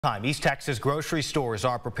East Texas grocery stores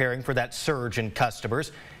are preparing for that surge in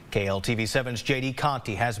customers. KLTV7's JD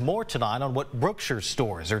Conti has more tonight on what Brookshires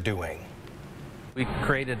stores are doing. We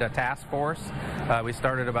created a task force. We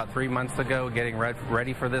started about 3 months ago getting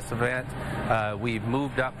ready for this event. We've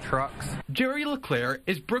moved up trucks. Jerry LeClaire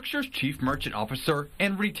is Brookshires' chief merchant officer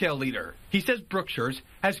and retail leader. He says Brookshires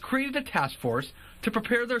has created a task force to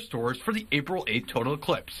prepare their stores for the April 8th total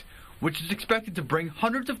eclipse, which is expected to bring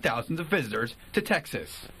hundreds of thousands of visitors to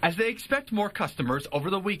Texas. As they expect more customers over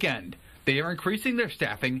the weekend, they are increasing their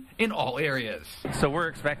staffing in all areas. So we're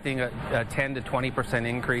expecting a 10 to 20%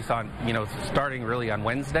 increase on, starting really on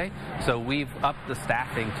Wednesday. So we've upped the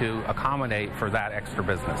staffing to accommodate for that extra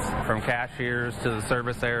business. From cashiers to the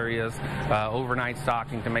service areas, overnight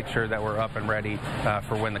stocking to make sure that we're up and ready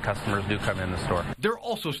for when the customers do come in the store. They're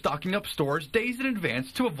also stocking up stores days in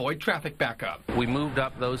advance to avoid traffic backup. We moved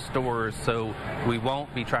up those stores so we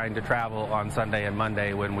won't be trying to travel on Sunday and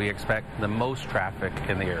Monday when we expect the most traffic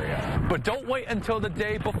in the area. But don't wait until the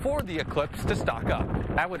day before the eclipse to stock up.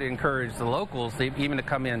 I would encourage the locals even to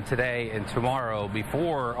come in today and tomorrow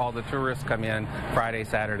before all the tourists come in Friday,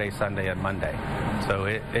 Saturday, Sunday, and Monday. So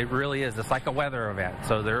it really is. It's like a weather event.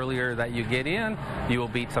 So the earlier that you get in, you will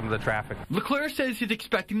beat some of the traffic. LeClaire says he's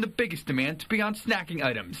expecting the biggest demand to be on snacking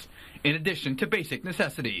items, in addition to basic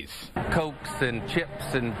necessities. Cokes and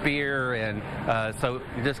chips and beer, and so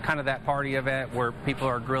just kind of that party event where people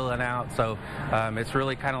are grilling out. So it's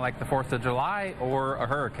really kind of like the 4th of July or a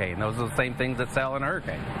hurricane. Those are the same things that sell in a hurricane.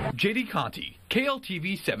 JD Conti,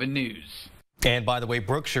 KLTV7 News. And by the way,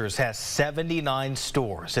 Brookshires has 79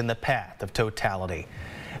 stores in the path of totality.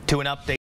 To an update.